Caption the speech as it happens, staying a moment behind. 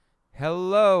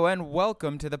Hello and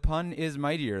welcome to the Pun is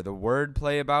Mightier, the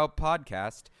Wordplay About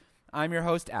podcast. I'm your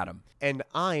host, Adam. And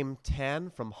I'm Tan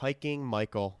from Hiking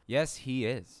Michael. Yes, he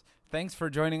is. Thanks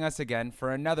for joining us again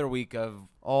for another week of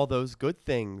all those good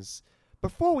things.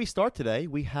 Before we start today,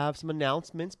 we have some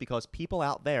announcements because people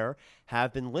out there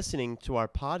have been listening to our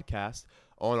podcast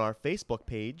on our Facebook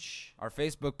page. Our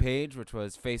Facebook page, which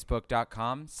was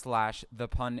facebook.com/The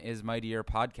Pun is Mightier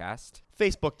podcast.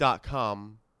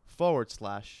 Facebook.com/The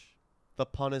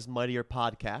Pun is Mightier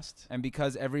podcast. And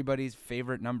because everybody's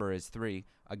favorite number is 3,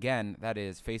 again, that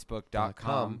is facebook.com/The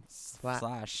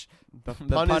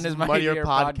Pun is Mightier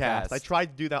podcast. I tried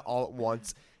to do that all at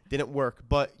once. Didn't work,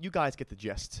 but you guys get the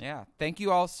gist. Yeah. Thank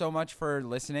you all so much for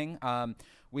listening.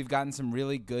 We've gotten some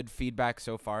really good feedback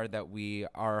so far that we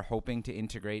are hoping to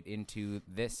integrate into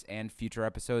this and future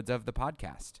episodes of the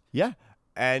podcast. Yeah.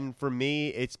 And for me,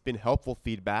 it's been helpful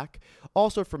feedback.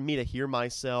 Also for me to hear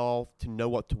myself, to know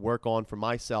what to work on for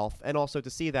myself, and also to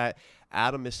see that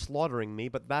Adam is slaughtering me,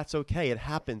 but that's okay. It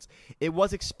happens. It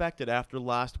was expected after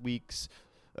last week's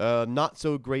not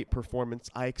so great performance.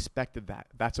 I expected that.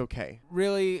 That's okay.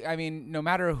 Really, I mean, no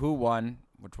matter who won,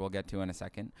 which we'll get to in a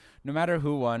second, no matter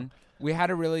who won, we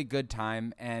had a really good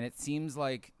time, and it seems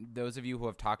like those of you who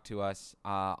have talked to us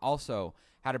also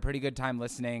had a pretty good time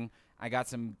listening. I got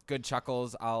some good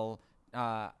chuckles.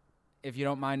 If you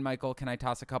don't mind, Michael, can I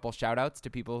toss a couple shout-outs to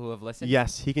people who have listened?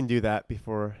 Yes, he can do that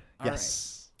before. All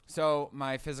yes. Right. So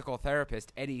my physical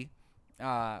therapist, Eddie,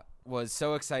 was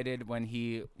so excited when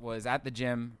he was at the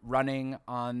gym running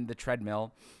on the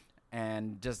treadmill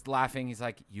and just laughing. He's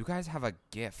like, "You guys have a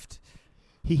gift."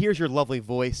 He hears your lovely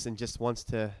voice and just wants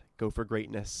to go for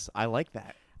greatness. I like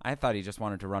that. I thought he just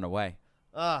wanted to run away.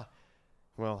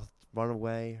 Well, run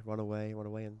away,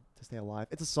 and to stay alive.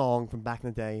 It's a song from back in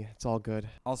the day. It's all good.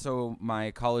 Also,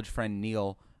 my college friend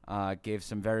Neil gave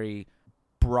some very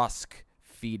brusque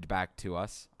feedback to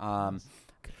us.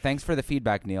 Thanks for the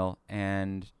feedback, Neil,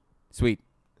 and sweet.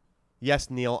 Yes,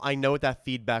 Neil, I know what that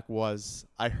feedback was.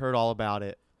 I heard all about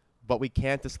it, but we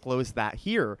can't disclose that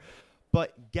here.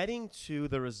 But getting to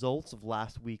the results of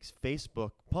last week's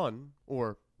Facebook pun,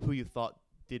 or who you thought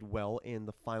did well in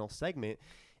the final segment,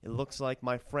 it looks like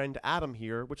my friend Adam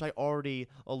here, which I already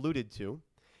alluded to,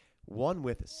 won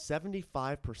with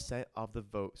 75% of the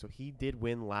vote. So he did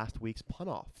win last week's pun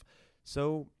off.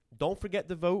 So don't forget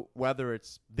to vote, whether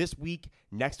it's this week,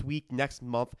 next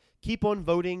month. Keep on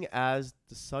voting as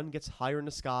the sun gets higher in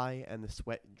the sky and the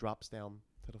sweat drops down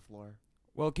to the floor.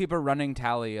 We'll keep a running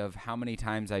tally of how many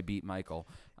times I beat Michael.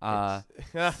 Let's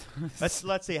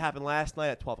say it happened last night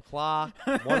at 12 o'clock,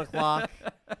 1 o'clock,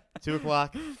 2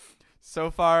 o'clock.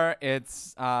 So far,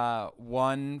 it's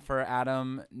 1 for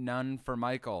Adam, none for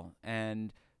Michael.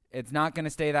 And it's not going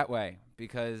to stay that way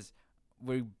because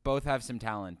we both have some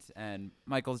talent. And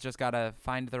Michael's just got to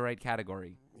find the right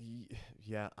category.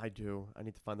 Yeah, I do. I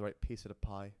need to find the right piece of the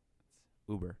pie.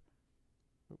 Uber.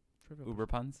 Uber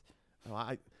puns?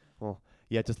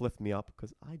 Yeah, just lift me up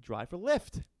because I drive for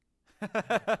Lyft.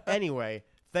 Anyway,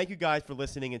 thank you guys for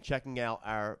listening and checking out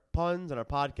our puns and our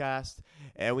podcast,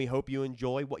 and we hope you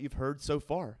enjoy what you've heard so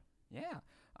far. Yeah.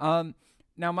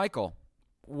 Now, Michael,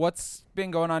 what's been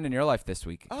going on in your life this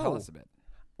week? Tell us a bit.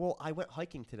 Well, I went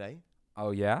hiking today. Oh,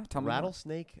 yeah? Tell me more.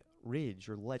 Rattlesnake Ridge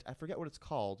or Ledge. I forget what it's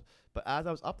called, but as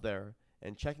I was up there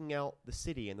and checking out the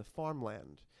city and the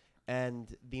farmland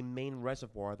and the main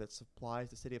reservoir that supplies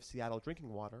the city of Seattle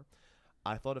drinking water,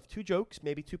 I thought of 2 jokes,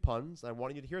 maybe 2 puns. I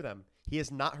wanted you to hear them. He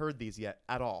has not heard these yet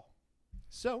at all.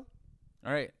 So.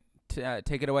 All right.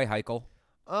 Take it away, Heikel.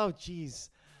 Oh, jeez.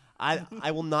 I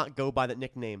will not go by that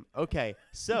nickname. Okay,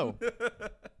 so.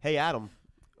 Hey, Adam.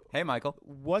 Hey, Michael.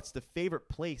 What's the favorite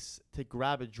place to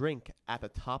grab a drink at the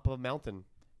top of a mountain?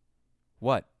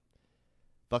 What?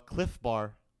 The Cliff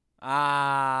Bar.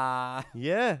 Yeah,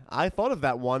 I thought of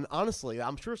that one, honestly.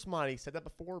 I'm sure somebody said that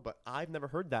before, but I've never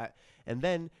heard that. And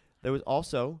then there was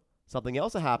also something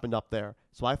else that happened up there.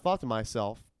 So I thought to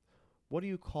myself, what do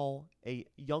you call a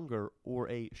younger or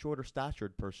a shorter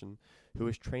statured person who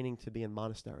is training to be in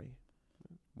monastery?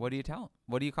 What do you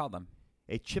call them?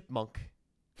 A chipmunk.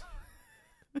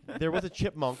 There was a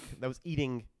chipmunk that was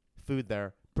eating food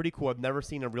there. Pretty cool. I've never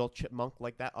seen a real chipmunk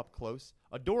like that up close.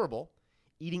 Adorable.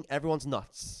 Eating everyone's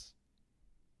nuts.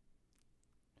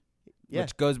 Yeah.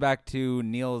 Which goes back to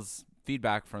Neil's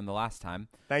feedback from the last time.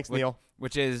 Thanks, Neil.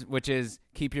 Which is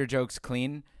keep your jokes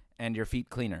clean and your feet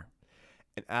cleaner.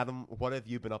 And Adam, what have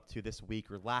you been up to this week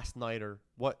or last night, or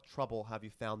what trouble have you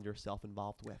found yourself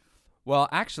involved with? Well,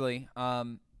 actually,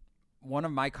 one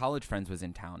of my college friends was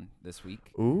in town this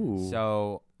week. Ooh.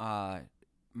 So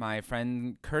my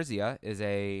friend Curzia is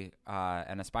an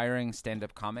aspiring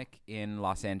stand-up comic in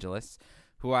Los Angeles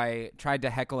who I tried to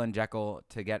heckle and jekyll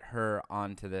to get her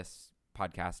onto this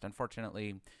podcast.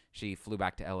 Unfortunately, she flew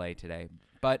back to LA today.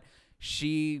 But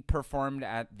she performed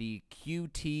at the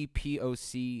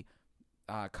QTPOC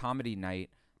comedy night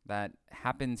that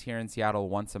happens here in Seattle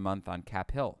once a month on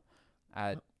Cap Hill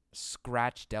at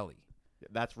Scratch Deli.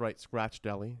 That's right, Scratch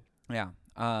Deli. Yeah.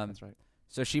 That's right.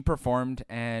 So she performed,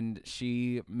 and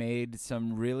she made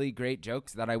some really great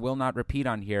jokes that I will not repeat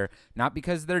on here, not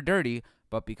because they're dirty,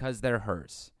 but because they're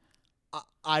hers.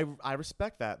 I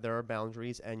respect that. There are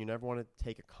boundaries, and you never want to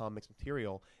take a comic's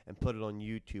material and put it on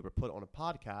YouTube or put it on a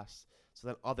podcast so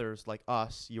that others like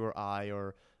us, you or I,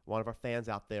 or one of our fans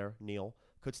out there, Neil,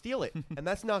 could steal it. And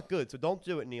that's not good, so don't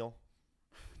do it, Neil.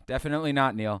 Definitely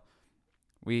not, Neil.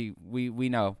 We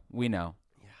know. We know.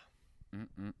 Yeah.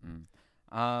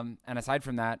 And aside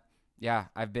from that, yeah,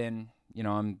 I've been,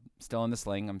 I'm still in the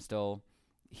sling. I'm still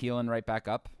healing right back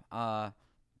up.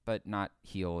 But not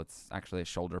heel. It's actually a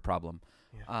shoulder problem.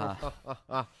 Yeah.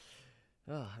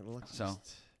 So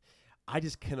I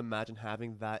just can't imagine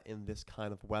having that in this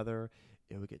kind of weather.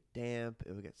 It would get damp.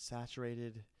 It would get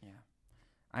saturated.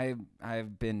 Yeah.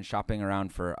 I've been shopping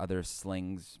around for other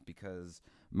slings because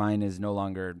mine is no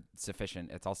longer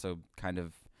sufficient. It's also kind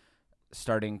of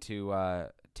starting to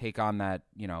take on that,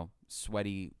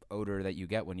 sweaty odor that you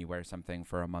get when you wear something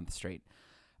for a month straight.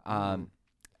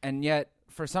 And yet,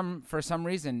 for some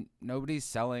reason, nobody's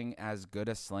selling as good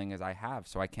a sling as I have,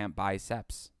 so I can't buy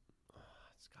Seps.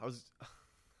 I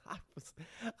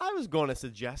was going to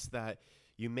suggest that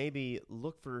you maybe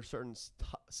look for certain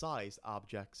size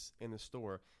objects in the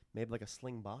store, maybe like a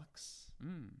sling box.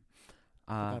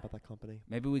 I forgot about that company.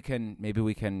 Maybe we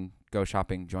can go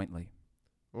shopping jointly.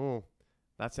 Oh,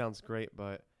 that sounds great,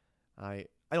 but I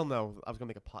don't know. I was gonna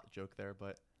make a pot joke there,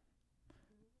 but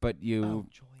you.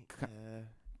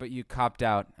 But you copped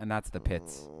out, and that's the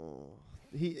pits.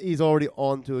 He's already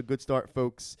on to a good start,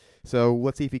 folks. So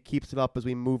let's see if he keeps it up as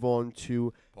we move on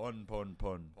to pun.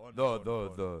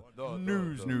 The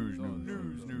news.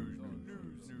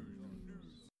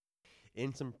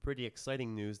 In some pretty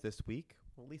exciting news this week,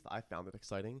 well, at least I found it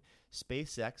exciting,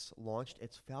 SpaceX launched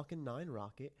its Falcon 9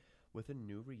 rocket with a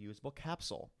new reusable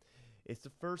capsule. It's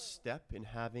the first step in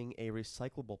having a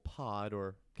recyclable pod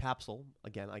or capsule.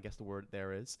 Again, I guess the word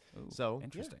there is. Ooh, so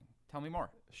interesting. Yeah. Tell me more.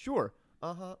 Sure.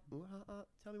 Tell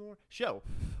me more.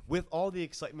 With all the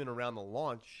excitement around the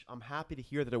launch, I'm happy to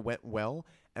hear that it went well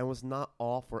and was not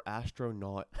all for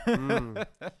astronaut. We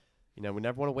never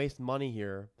want to waste money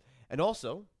here. And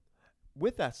also,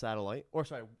 with that satellite,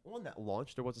 on that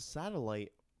launch, there was a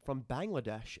satellite from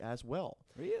Bangladesh as well.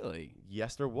 Really?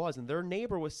 Yes, there was. And their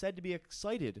neighbor was said to be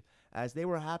excited as they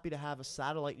were happy to have a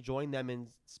satellite join them in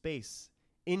space.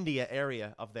 India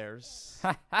area of theirs.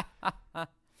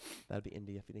 That'd be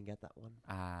India if you didn't get that one.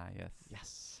 Yes.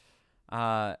 Yes.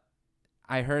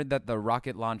 I heard that the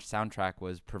rocket launch soundtrack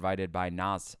was provided by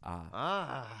Nas.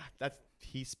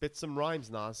 He spits some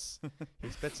rhymes, Nas. He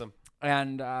spits them.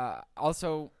 And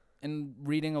also, in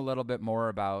reading a little bit more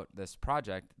about this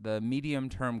project, the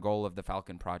medium-term goal of the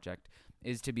Falcon project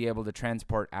is to be able to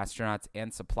transport astronauts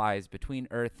and supplies between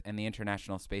Earth and the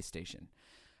International Space Station.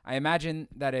 I imagine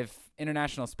that if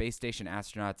International Space Station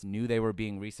astronauts knew they were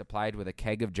being resupplied with a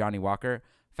keg of Johnny Walker,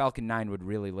 Falcon 9 would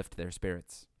really lift their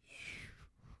spirits.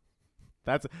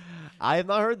 I have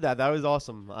not heard that. That was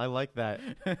awesome. I like that.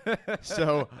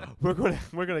 So we're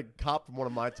gonna cop from one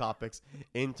of my topics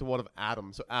into one of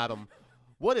Adam. So Adam,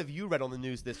 what have you read on the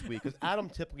news this week? Because Adam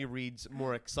typically reads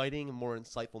more exciting and more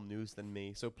insightful news than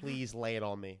me. So please lay it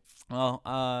on me. Well,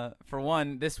 for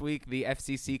one, this week the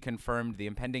FCC confirmed the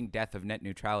impending death of net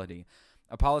neutrality,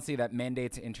 a policy that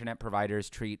mandates internet providers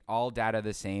treat all data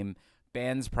the same,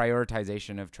 bans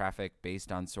prioritization of traffic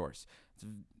based on source. It's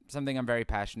something I'm very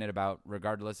passionate about,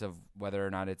 regardless of whether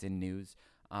or not it's in news,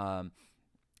 and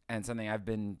something I've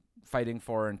been fighting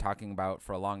for and talking about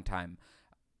for a long time.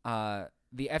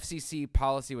 The FCC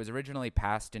policy was originally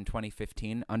passed in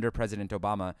 2015 under President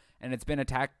Obama, and it's been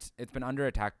under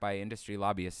attack by industry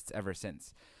lobbyists ever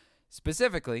since.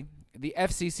 Specifically, the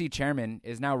FCC chairman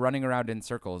is now running around in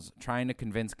circles trying to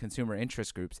convince consumer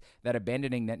interest groups that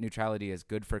abandoning net neutrality is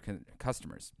good for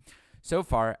customers. So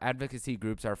far, advocacy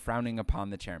groups are frowning upon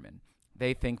the chairman.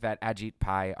 They think that Ajit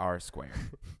Pai R squared.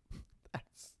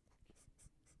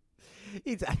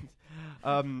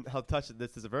 I'll touch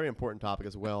this is a very important topic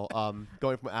as well.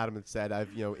 Going from what Adam had said,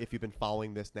 if you've been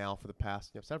following this now for the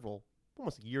past several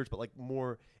almost years, but like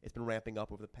more, it's been ramping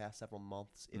up over the past several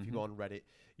months. If you go on Reddit,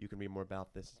 you can read more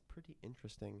about this. It's pretty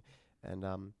interesting, and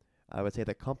I would say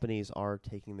that companies are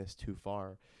taking this too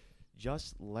far.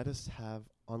 Just let us have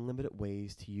unlimited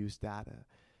ways to use data.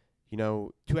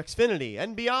 To Xfinity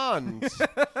and beyond.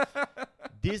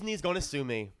 Disney's going to sue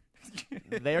me.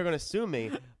 They are going to sue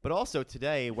me. But also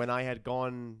today, when I had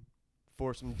gone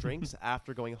for some drinks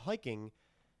after going hiking,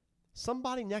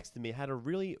 somebody next to me had a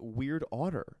really weird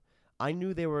order. I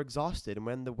knew they were exhausted, and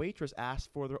when the waitress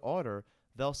asked for their order,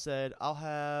 they'll said, "I'll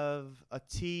have a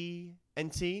tea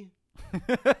and tea."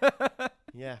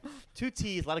 Yeah, 2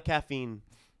 teas, a lot of caffeine.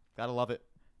 Gotta love it.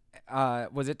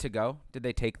 Was it to go? Did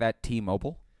they take that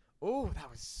T-Mobile? Oh, that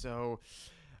was so...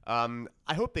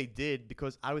 I hope they did,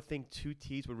 because I would think 2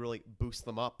 teas would really boost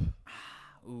them up.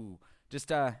 Ooh,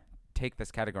 just take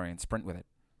this category and sprint with it.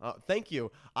 Thank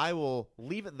you. I will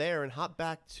leave it there and hop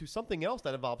back to something else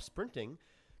that involves sprinting,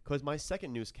 because my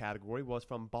second news category was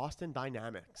from Boston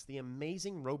Dynamics, the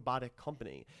amazing robotic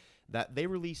company, that they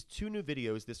released 2 new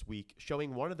videos this week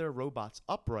showing one of their robots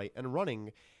upright and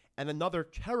running, and another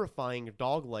terrifying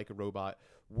dog-like robot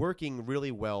working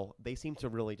really well. They seem to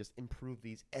really just improve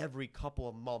these every couple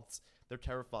of months. They're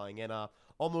terrifying, and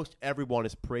almost everyone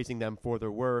is praising them for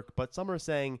their work, but some are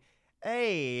saying,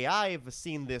 "Hey, I've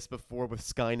seen this before with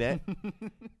Skynet."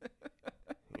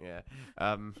 Yeah.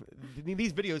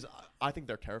 These videos, I think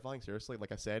they're terrifying, seriously,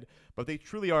 like I said, but they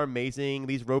truly are amazing.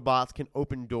 These robots can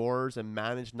open doors and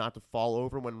manage not to fall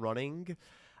over when running.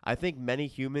 I think many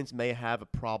humans may have a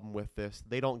problem with this.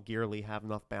 They don't gearly have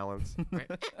enough balance.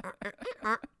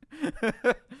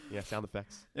 Yeah, sound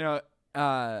effects.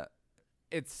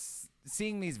 It's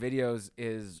seeing these videos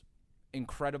is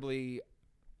incredibly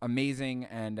amazing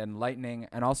and enlightening,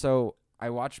 and also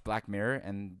I watched Black Mirror,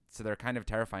 and so they're kind of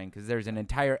terrifying because there's an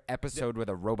entire episode with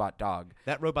a robot dog.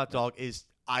 That robot dog is,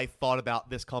 I thought about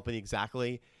this company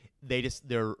exactly.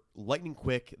 They're lightning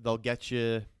quick. They'll get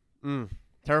you.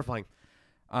 Terrifying.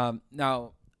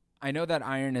 Now, I know that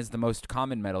iron is the most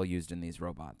common metal used in these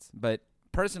robots, but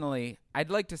personally,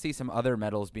 I'd like to see some other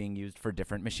metals being used for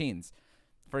different machines.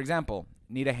 For example,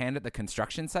 need a hand at the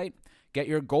construction site? Get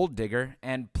your gold digger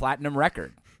and platinum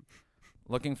record.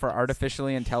 Looking for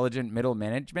artificially intelligent middle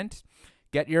management?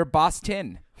 Get your Boss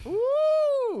Tin.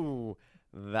 Ooh,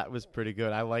 that was pretty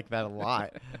good. I like that a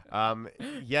lot.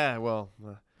 Yeah, well,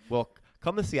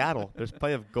 come to Seattle. There's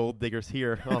plenty of gold diggers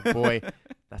here. Oh boy,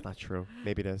 that's not true.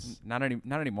 Maybe it is. Not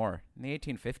anymore. In the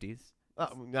 1850s.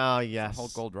 Yes. The whole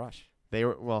gold rush. They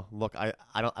were. Well, look, I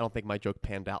don't think my joke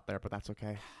panned out there, but that's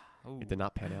okay. Ooh. It did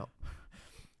not pan out.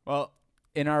 Well,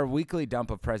 in our weekly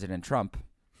dump of President Trump,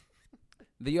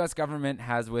 the U.S. government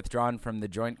has withdrawn from the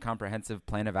Joint Comprehensive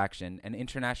Plan of Action, an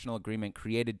international agreement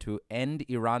created to end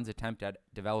Iran's attempt at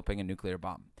developing a nuclear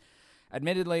bomb.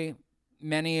 Admittedly,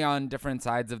 many on different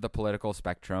sides of the political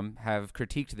spectrum have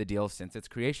critiqued the deal since its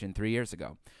creation 3 years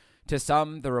ago. To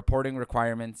some, the reporting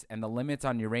requirements and the limits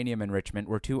on uranium enrichment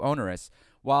were too onerous,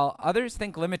 while others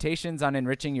think limitations on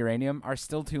enriching uranium are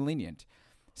still too lenient.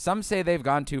 Some say they've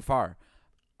gone too far.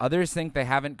 Others think they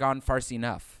haven't gone far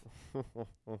enough.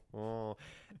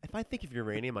 If I think of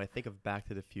uranium, I think of Back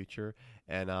to the Future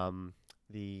and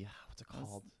the what's it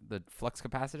called? The flux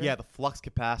capacitor? Yeah, the flux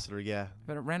capacitor. Yeah,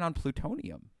 but it ran on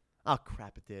plutonium. Oh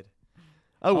crap! It did.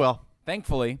 Oh well.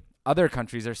 Thankfully, other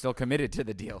countries are still committed to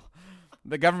the deal.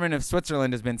 The government of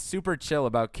Switzerland has been super chill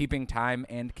about keeping time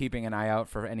and keeping an eye out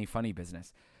for any funny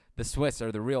business. The Swiss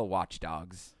are the real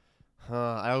watchdogs.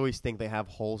 I always think they have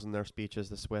holes in their speeches.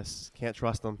 The Swiss, can't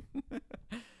trust them.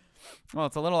 Well,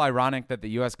 it's a little ironic that the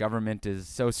U.S. government is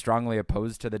so strongly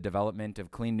opposed to the development of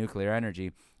clean nuclear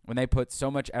energy when they put so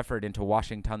much effort into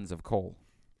washing tons of coal.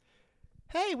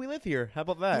 Hey, we live here. How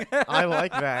about that? I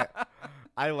like that.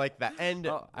 I like that. And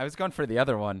I was going for the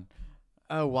other one.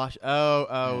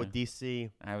 Yeah.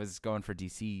 D.C. I was going for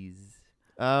D.C.'s.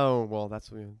 Oh, well,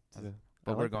 that's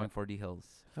but we're going for D Hills.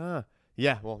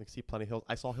 Yeah, well, you see plenty of hills.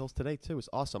 I saw hills today, too. It's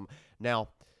awesome. Now,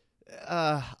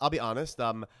 I'll be honest.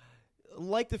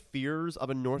 Like the fears of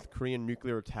a North Korean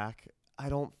nuclear attack, I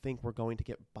don't think we're going to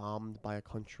get bombed by a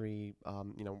country.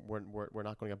 We're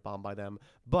not going to get bombed by them.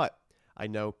 But I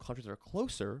know countries that are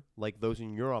closer, like those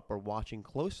in Europe, are watching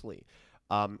closely.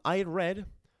 I had read,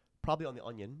 probably on The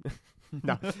Onion,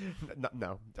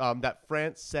 that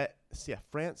France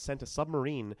sent a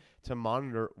submarine to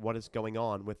monitor what is going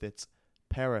on with its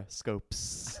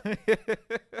periscopes.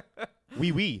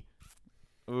 Oui.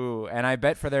 Ooh, and I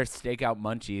bet for their stakeout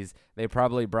munchies, they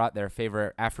probably brought their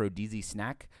favorite aphrodisiac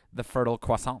snack, the fertile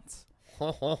croissants.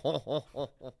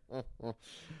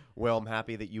 Well, I'm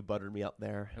happy that you buttered me up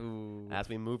there. Ooh. As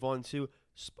we move on to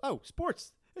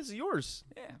sports. This is yours.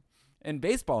 Yeah. In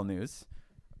baseball news,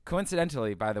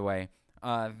 coincidentally, by the way,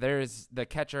 There's the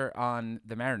catcher on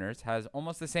the Mariners has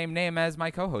almost the same name as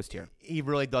my co-host here. He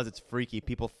really does. It's freaky.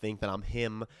 People think that I'm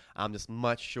him. I'm just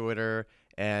much shorter,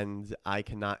 and I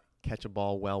cannot catch a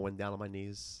ball well when down on my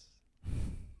knees.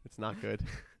 It's not good.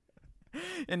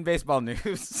 In baseball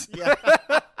news. Yeah.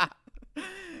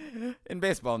 In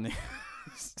baseball news.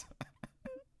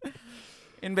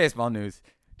 In baseball news,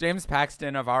 James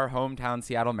Paxton of our hometown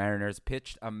Seattle Mariners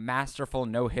pitched a masterful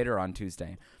no-hitter on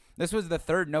Tuesday. This was the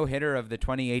third no-hitter of the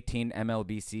 2018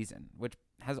 MLB season, which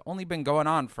has only been going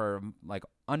on for like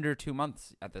under 2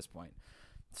 months at this point.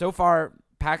 So far,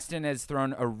 Paxton has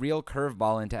thrown a real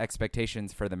curveball into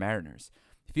expectations for the Mariners.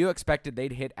 Few expected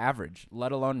they'd hit average,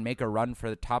 let alone make a run for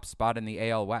the top spot in the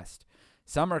AL West.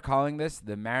 Some are calling this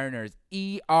the Mariners'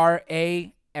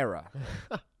 ERA era.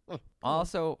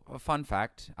 Also, a fun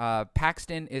fact,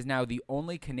 Paxton is now the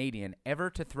only Canadian ever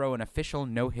to throw an official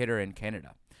no-hitter in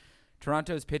Canada.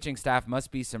 Toronto's pitching staff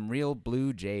must be some real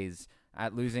Blue Jays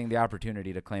at losing the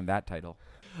opportunity to claim that title.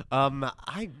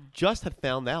 I just had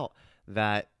found out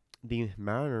that the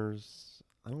Mariners,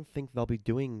 I don't think they'll be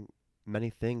doing many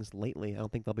things lately. I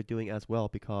don't think they'll be doing as well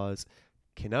because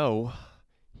Cano,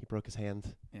 he broke his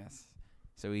hand. Yes.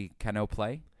 So he cannot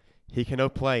play? He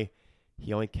cannot play.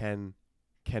 He only cannot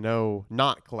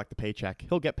not collect the paycheck.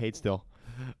 He'll get paid still.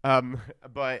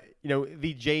 But,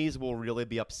 the Jays will really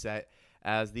be upset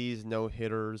as these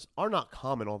no-hitters are not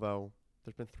common, although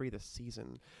there's been 3 this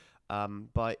season.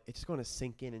 But it's just going to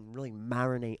sink in and really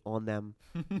marinate on them.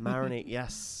 Marinate,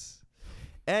 yes.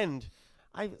 And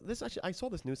I saw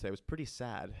this news today. It was pretty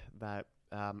sad that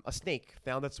a snake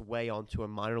found its way onto a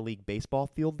minor league baseball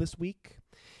field this week.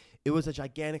 It was a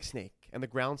gigantic snake, and the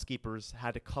groundskeepers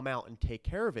had to come out and take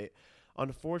care of it.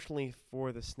 Unfortunately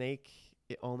for the snake,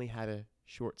 it only had a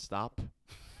short stop.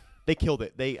 They killed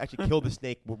it. They actually killed the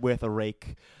snake with a rake.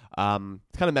 It's kind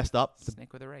of messed up.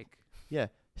 Snake with a rake. Yeah,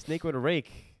 snake with a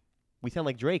rake. We sound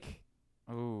like Drake.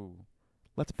 Ooh.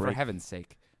 Let's break. For heaven's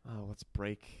sake. Oh, let's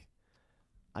break.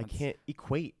 I can't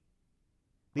equate.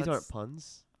 These aren't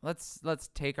puns. Let's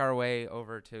take our way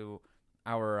over to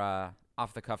our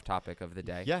off-the-cuff topic of the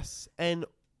day. Yes, and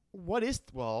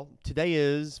today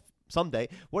is Sunday.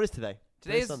 What is today?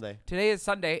 Today is Sunday. Today is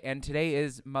Sunday, and today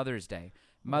is Mother's Day.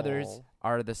 Mothers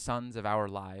are the sons of our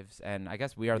lives, and I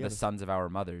guess we are the sons of our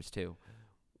mothers too.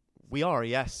 We are,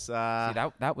 yes. See,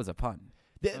 that was a pun.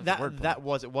 That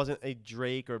was. It wasn't a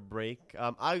Drake or break.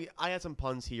 I had some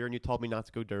puns here, and you told me not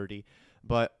to go dirty.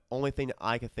 But only thing that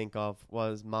I could think of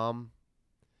was, Mom,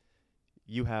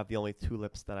 you have the only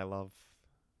tulips that I love.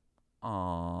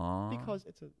 Aww. Because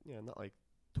it's not like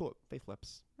tulip, fake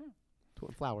lips.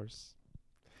 Tulip flowers.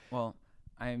 Well,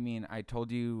 I mean, I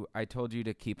told you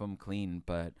to keep them clean,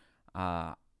 but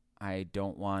I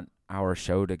don't want our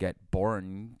show to get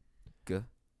boring.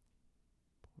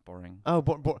 Boring. Oh,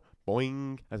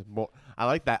 boing. I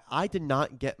like that. I did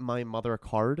not get my mother a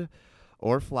card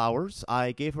or flowers.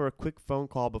 I gave her a quick phone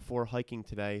call before hiking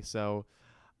today, so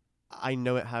I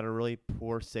know it had a really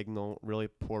poor signal, really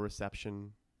poor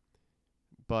reception.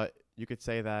 But you could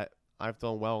say that I've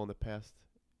done well in the past.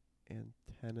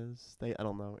 Antennas Day? I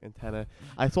don't know. Antenna.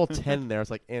 I saw 10 there. It's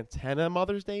like antenna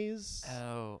Mother's Days.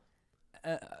 Oh.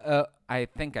 I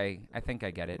think I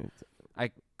get it. I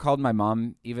called my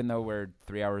mom, even though we're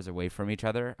 3 hours away from each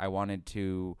other. I wanted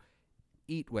to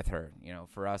eat with her.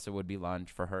 For us it would be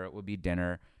lunch, for her it would be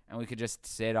dinner, and we could just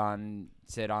sit on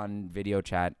video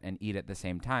chat and eat at the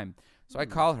same time. So I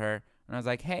call her and I was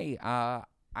like, "Hey,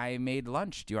 I made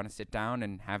lunch. Do you want to sit down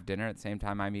and have dinner at the same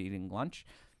time I'm eating lunch?"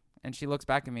 And she looks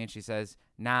back at me and she says,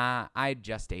 "Nah, I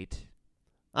just ate."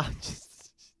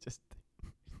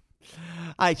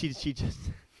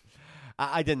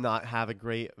 I did not have a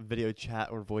great video chat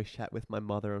or voice chat with my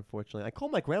mother, unfortunately. I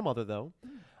called my grandmother, though.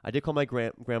 I did call my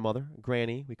grandmother,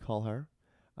 Granny, we call her.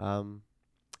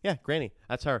 Yeah, Granny,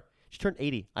 that's her. She turned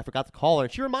 80. I forgot to call her,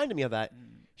 and she reminded me of that.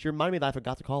 She reminded me that I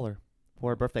forgot to call her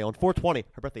for her birthday on 4/20.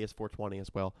 Her birthday is 4/20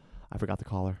 as well. I forgot to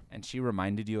call her. And she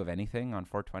reminded you of anything on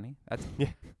 4/20? That's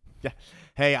yeah.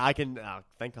 Hey, I can.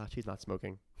 Thank God she's not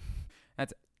smoking.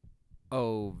 That's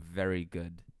very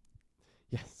good.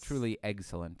 Yes, truly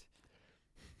excellent.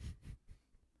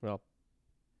 Well,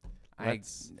 I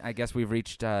guess we've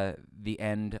reached the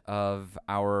end of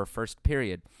our first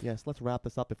period. Yes, let's wrap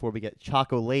this up before we get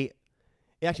choco late.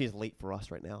 It actually is late for us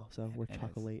right now, so we're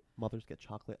choco late. Mothers get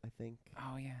chocolate, I think.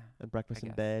 Oh yeah. And breakfast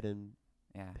in bed and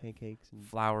pancakes and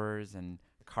flowers and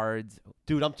cards.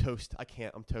 Dude, I'm toast. I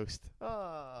can't. I'm toast.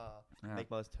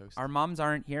 Make Mother's toast. Our moms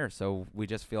aren't here, so we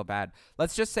just feel bad.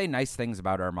 Let's just say nice things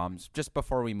about our moms just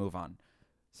before we move on.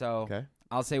 So,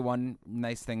 I'll say one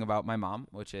nice thing about my mom,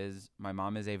 which is my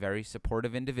mom is a very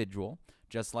supportive individual,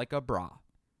 just like a bra.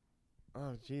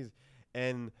 Oh, jeez.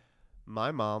 And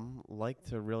my mom liked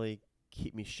to really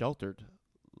keep me sheltered,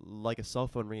 like a cell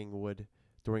phone ringing would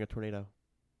during a tornado.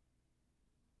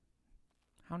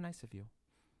 How nice of you.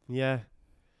 Yeah.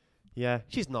 Yeah.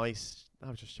 She's nice. I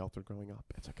was just sheltered growing up.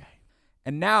 It's okay.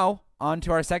 And now, on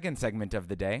to our second segment of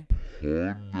the day.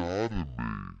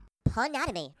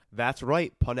 Punatomy. That's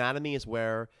right. Punatomy is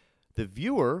where the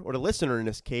viewer, or the listener in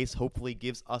this case, hopefully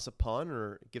gives us a pun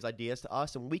or gives ideas to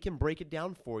us, and we can break it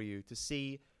down for you to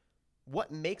see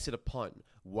what makes it a pun.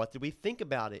 What do we think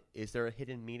about it? Is there a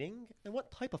hidden meaning? And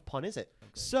what type of pun is it?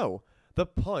 Okay. So, the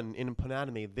pun in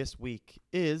Punatomy this week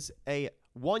is a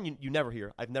one you never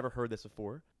hear. I've never heard this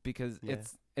before. Because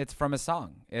it's from a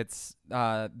song. It's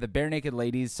the Bare Naked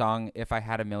Ladies song, If I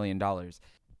Had $1 Million.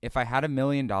 If I had $1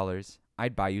 million,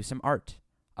 I'd buy you some art.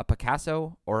 A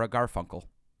Picasso or a Garfunkel.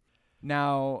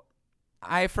 Now,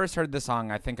 I first heard the song,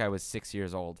 I think I was 6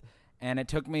 years old. And it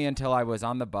took me until I was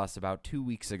on the bus about 2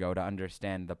 weeks ago to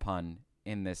understand the pun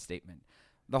in this statement.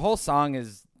 The whole song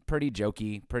is pretty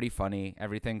jokey, pretty funny.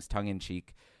 Everything's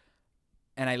tongue-in-cheek.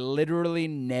 And I literally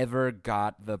never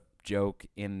got the joke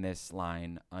in this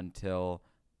line until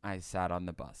I sat on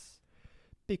the bus.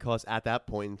 Because at that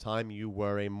point in time, you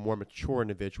were a more mature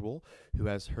individual who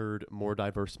has heard more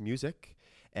diverse music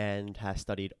and has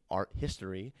studied art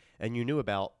history, and you knew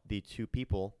about the two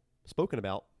people spoken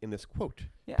about in this quote.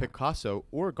 Yeah. Picasso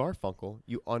or Garfunkel,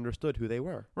 you understood who they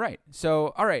were. Right.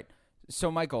 So, all right.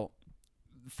 So, Michael,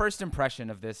 first impression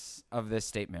of this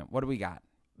statement, what do we got?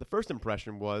 The first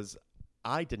impression was,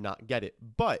 I did not get it,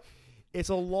 but it's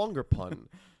a longer pun.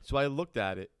 So I looked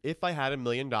at it. If I had $1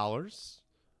 million,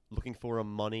 looking for a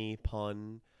money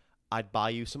pun, I'd buy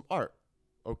you some art.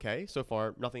 Okay, so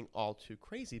far, nothing all too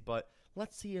crazy, but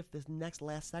let's see if this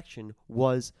last section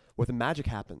was where the magic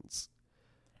happens.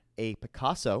 A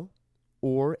Picasso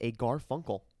or a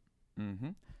Garfunkel. Mm-hmm.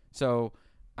 So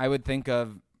I would think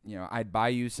of, I'd buy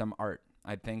you some art.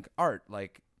 I'd think art,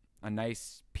 like a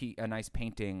nice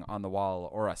painting on the wall,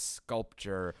 or a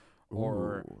sculpture,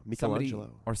 or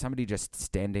somebody just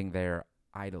standing there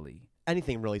idly.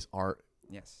 Anything really is art.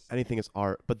 Yes. Anything is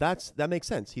art. But that makes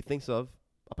sense. He thinks of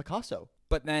a Picasso.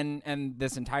 But then, and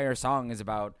this entire song is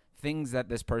about things that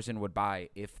this person would buy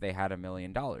if they had $1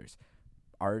 million.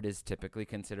 Art is typically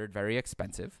considered very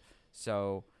expensive.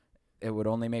 So it would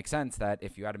only make sense that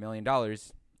if you had $1 million,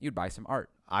 you'd buy some art.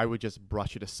 I would just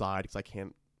brush it aside because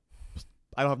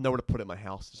I don't have nowhere to put it in my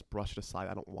house. Just brush it aside.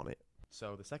 I don't want it.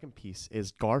 So the second piece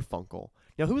is Garfunkel.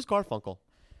 Now, who's Garfunkel?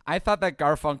 I thought that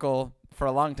Garfunkel, for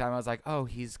a long time, I was like, oh,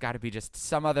 he's got to be just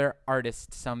some other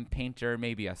artist, some painter,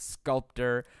 maybe a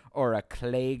sculptor or a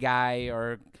clay guy,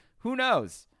 or who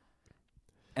knows?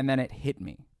 And then it hit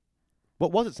me.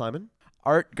 What was it, Simon?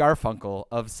 Art Garfunkel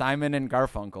of Simon and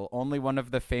Garfunkel, only one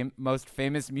of the most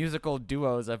famous musical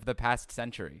duos of the past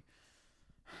century.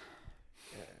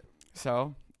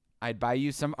 So I'd buy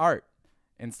you some art.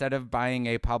 Instead of buying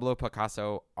a Pablo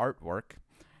Picasso artwork,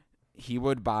 he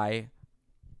would buy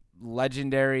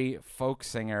legendary folk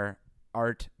singer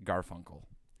Art Garfunkel.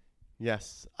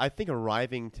 Yes. I think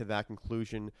arriving to that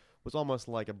conclusion was almost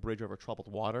like a bridge over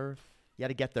troubled water. You had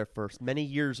to get there first. Many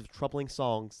years of troubling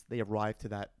songs, they arrived to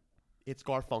that. It's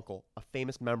Garfunkel, a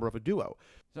famous member of a duo.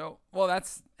 So, well,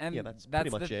 that's pretty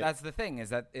much it. That's the thing is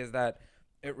that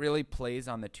it really plays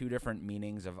on the two different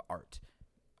meanings of art.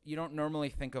 You don't normally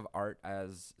think of art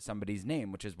as somebody's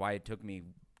name, which is why it took me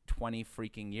 20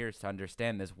 freaking years to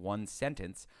understand this one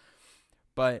sentence.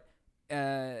 But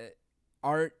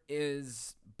art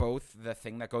is both the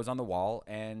thing that goes on the wall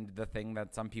and the thing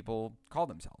that some people call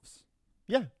themselves.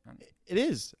 Yeah, it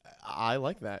is. I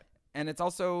like that. And it's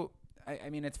also, I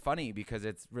mean, it's funny because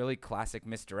it's really classic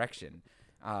misdirection.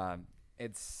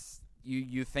 It's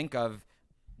you think of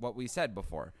what we said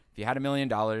before. If you had $1 million,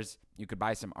 you could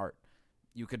buy some art.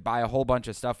 You could buy a whole bunch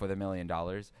of stuff with $1 million,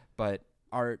 but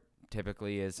art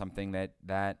typically is something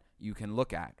that you can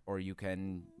look at or you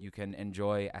can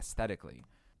enjoy aesthetically,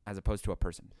 as opposed to a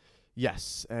person.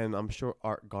 Yes, and I'm sure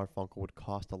Art Garfunkel would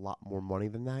cost a lot more money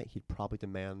than that. He'd probably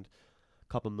demand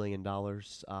a couple $1 million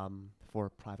for a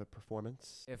private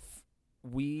performance. If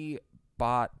we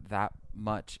bought that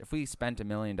much, if we spent $1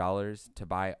 million to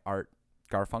buy Art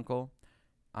Garfunkel,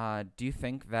 do you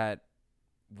think that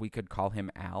we could call him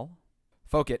Al?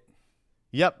 Folk it.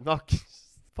 Yep. No,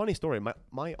 funny story.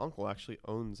 My uncle actually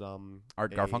owns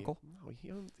Art Garfunkel?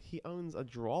 No, he owns a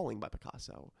drawing by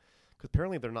Picasso. Because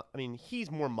apparently they're not. I mean,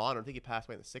 he's more modern. I think he passed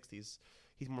away in the '60s.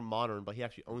 he's more modern, but he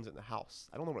actually owns it in the house.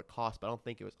 I don't know what it costs, but I don't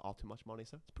think it was all too much money,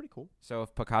 so it's pretty cool. So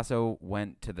if Picasso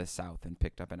went to the South and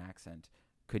picked up an accent,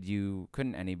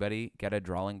 couldn't anybody get a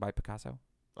drawing by Picasso?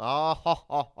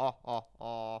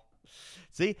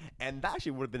 See, and that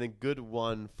actually would have been a good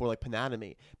one for like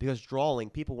Panatomy, because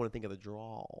drawing, people wouldn't think of the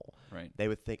draw. Right. They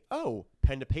would think, oh,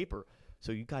 pen to paper.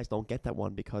 So you guys don't get that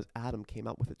one because Adam came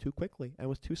out with it too quickly and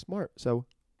was too smart. So.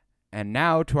 And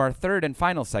now to our third and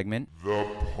final segment. The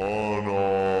Pun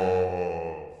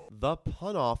Off. The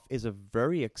Pun Off is a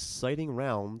very exciting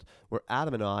round where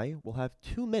Adam and I will have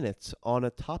 2 minutes on a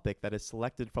topic that is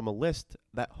selected from a list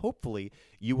that hopefully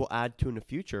you will add to in the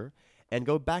future and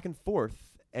go back and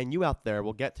forth, and you out there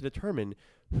will get to determine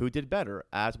who did better.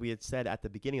 As we had said at the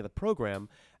beginning of the program,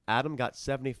 Adam got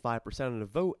 75% of the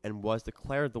vote and was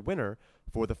declared the winner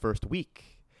for the first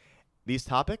week. These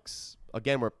topics,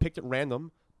 again, were picked at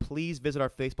random. Please visit our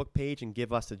Facebook page and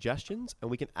give us suggestions,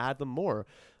 and we can add them more.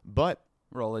 But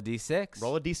Roll a d6.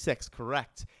 roll a d6,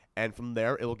 correct. And from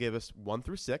there, it will give us 1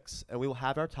 through 6, and we will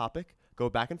have our topic, go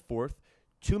back and forth.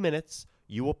 2 minutes,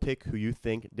 you will pick who you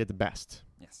think did the best.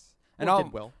 Yes. Or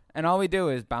did well. And all we do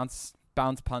is bounce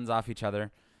puns off each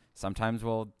other. Sometimes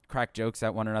we'll crack jokes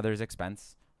at one another's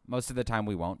expense. Most of the time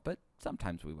we won't, but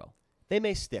sometimes we will. They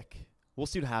may stick. We'll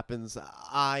see what happens.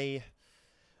 I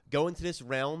go into this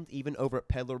round even over at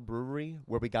Peddler Brewery,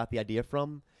 where we got the idea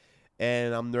from,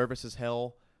 and I'm nervous as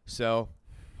hell. So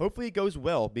hopefully it goes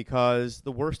well, because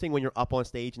the worst thing when you're up on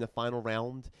stage in the final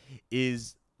round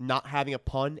is not having a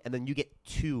pun, and then you get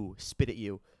 2 spit at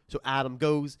you. So Adam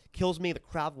goes, kills me, the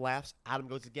crowd laughs. Adam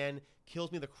goes again,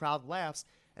 kills me, the crowd laughs,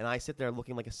 and I sit there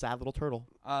looking like a sad little turtle.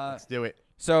 Let's do it.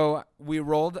 So we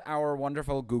rolled our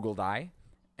wonderful Google die,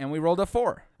 and we rolled a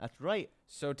 4. That's right.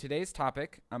 So today's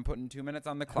topic, I'm putting 2 minutes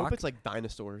on the I clock. hope it's like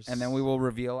dinosaurs. And then we will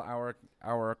reveal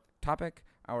our topic.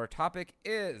 Our topic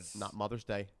is Not Mother's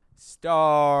Day.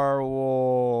 Star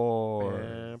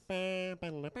Wars.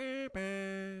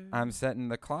 I'm setting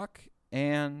the clock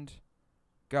and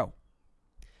go.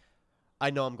 I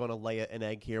know I'm going to lay an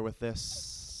egg here with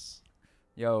this.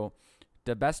 Yo,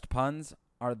 the best puns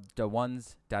are the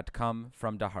ones that come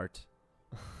from the heart.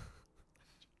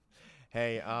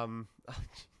 Hey,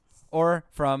 Or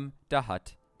from the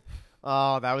hut.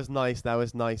 oh, that was nice. That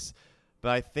was nice.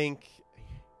 But I think,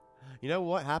 you know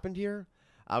what happened here?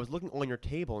 I was looking on your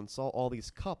table and saw all these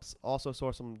cups. Also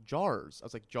saw some jars. I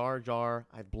was like, jar.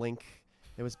 I'd blink.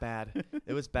 It was bad.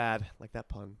 It was bad. Like that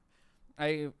pun.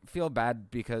 I feel bad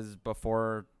because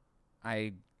before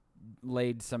I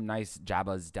laid some nice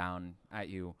jabbas down at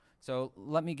you. So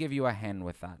let me give you a hand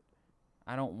with that.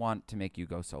 I don't want to make you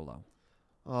go solo.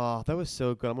 Oh, that was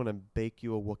so good. I'm going to bake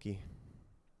you a Wookiee.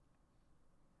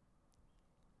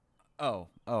 Oh,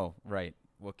 right.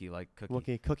 Wookiee like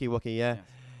cookie. Wookiee, yeah.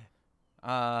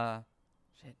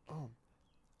 Shit.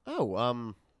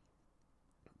 Oh,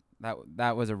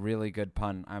 That was a really good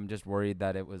pun. I'm just worried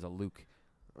that it was a Luke.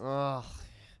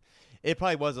 it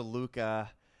probably was a Luke. I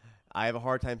have a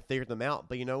hard time figuring them out.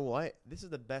 But you know what? This is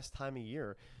the best time of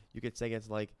year. You could say it's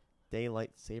like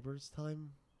daylight sabers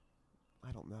time.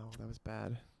 I don't know. That was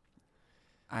bad.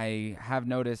 I have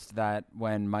noticed that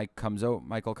when Michael comes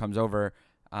over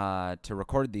to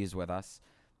record these with us,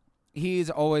 he's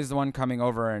always the one coming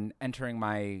over and entering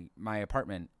my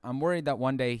apartment. I'm worried that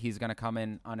one day he's going to come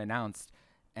in unannounced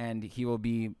and he will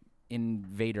be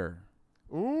Invader.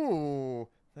 Ooh.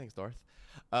 Thanks, Darth.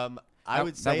 I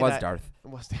would say that was Darth.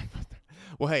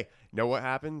 Well, hey, know what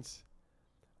happened?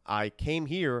 I came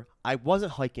here. I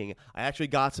wasn't hiking. I actually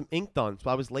got some ink done, so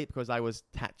I was late because I was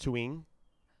tattooing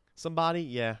somebody.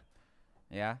 Yeah.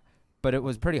 Yeah, but it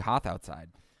was pretty hot outside.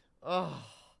 Oh.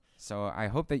 So I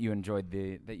hope that you enjoyed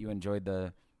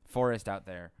the forest out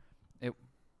there. It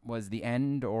was the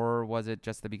end, or was it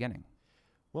just the beginning?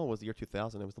 Well, it was the year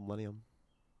 2000. It was the Millennium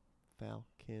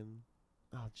Falcon.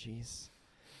 Oh, jeez.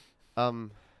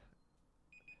 I'm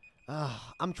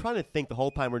trying to think the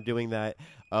whole time we're doing that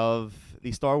of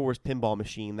the Star Wars pinball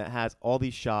machine that has all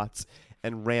these shots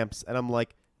and ramps, and I'm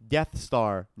like, Death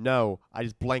Star. No, I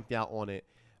just blanked out on it.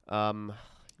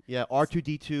 Yeah,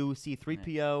 R2D2,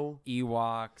 C3PO.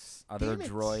 Ewoks, other Damn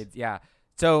it. droids. Yeah.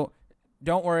 So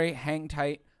don't worry, hang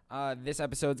tight. This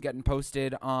episode's getting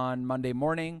posted on Monday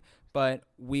morning, but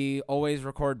we always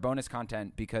record bonus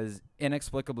content because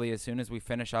inexplicably, as soon as we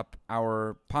finish up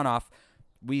our pun off,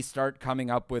 we start coming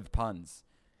up with puns.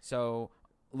 So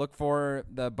look for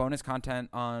the bonus content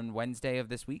on Wednesday of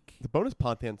this week. The bonus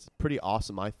content's pretty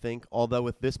awesome, I think. Although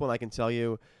with this one, I can tell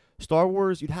you, Star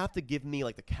Wars, you'd have to give me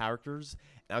like the characters,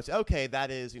 and I would say, okay,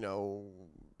 that is,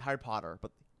 Harry Potter,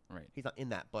 but Right. he's not in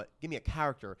that. But give me a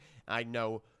character, and I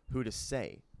know who to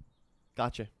say.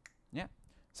 Gotcha. Yeah.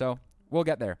 So we'll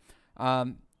get there.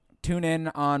 Tune in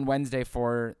on Wednesday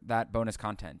for that bonus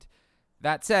content.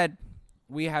 That said,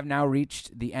 we have now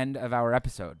reached the end of our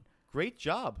episode. Great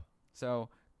job. So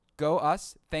go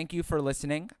us. Thank you for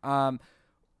listening.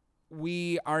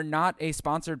 We are not a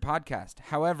sponsored podcast.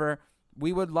 However,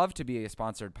 we would love to be a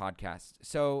sponsored podcast.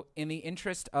 So in the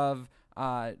interest of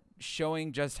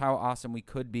showing just how awesome we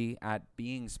could be at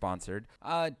being sponsored,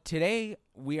 today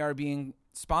we are being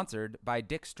sponsored by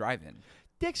Dick's Drive-In.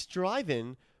 Dick's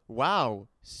Drive-In. Wow.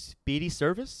 Speedy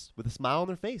service with a smile on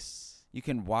their face. You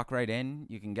can walk right in.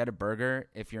 You can get a burger.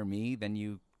 If you're me, then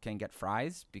you can get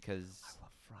fries because I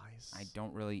love fries. I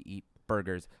don't really eat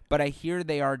burgers, but I hear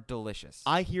they are delicious.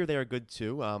 I hear they are good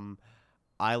too.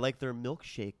 I like their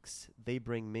milkshakes. They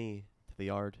bring me to the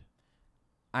yard.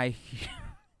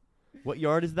 What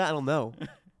yard is that? I don't know.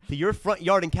 To your front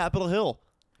yard in Capitol Hill.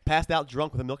 Passed out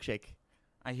drunk with a milkshake.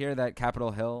 I hear that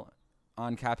Capitol Hill,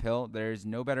 on Cap Hill, there's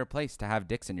no better place to have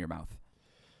dicks in your mouth.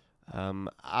 I'm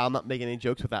not making any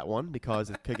jokes with that one because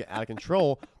it could get out of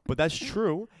control, but that's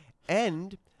true.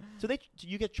 And so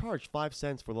you get charged 5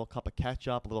 cents for a little cup of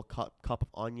ketchup, a little cup of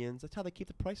onions. That's how they keep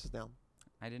the prices down.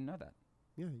 I didn't know that.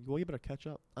 Yeah, well, you better catch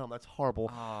up. Oh, that's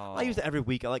horrible. Oh. I use it every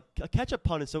week. A ketchup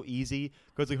pun is so easy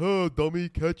because like, oh, dummy,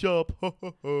 ketchup.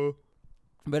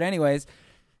 But anyways,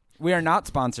 we are not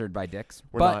sponsored by Dick's.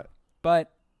 We're not.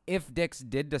 But if Dick's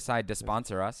did decide to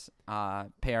sponsor us,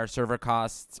 pay our server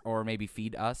costs, or maybe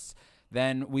feed us,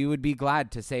 then we would be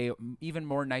glad to say even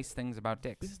more nice things about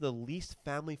Dick's. This is the least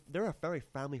family. They're a very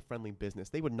family-friendly business.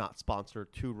 They would not sponsor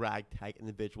two ragtag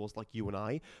individuals like you and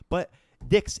I. But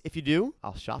Dick's, if you do,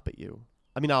 I'll shop at you.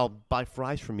 I mean, I'll buy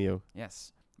fries from you.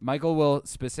 Yes. Michael will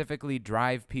specifically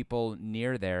drive people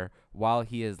near there while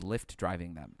he is Lyft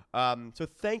driving them. So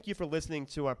thank you for listening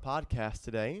to our podcast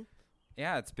today.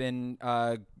 Yeah, it's been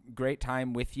a great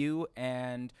time with you,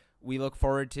 and we look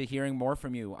forward to hearing more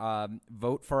from you.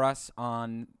 Vote for us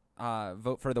on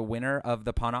vote for the winner of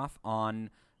the pun off on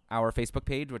our Facebook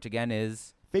page, which again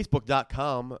is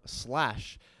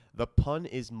Facebook.com/The Pun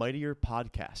Is Mightier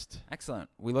Podcast. excellent.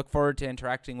 We look forward to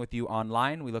interacting with you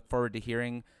online. We look forward to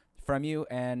hearing from you,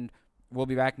 and we'll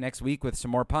be back next week with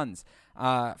some more puns.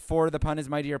 For the Pun Is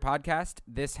Mightier podcast,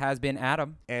 this has been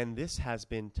Adam. And this has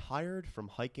been Tired from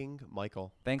Hiking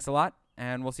Michael. Thanks a lot,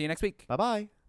 and we'll see you next week. Bye-bye.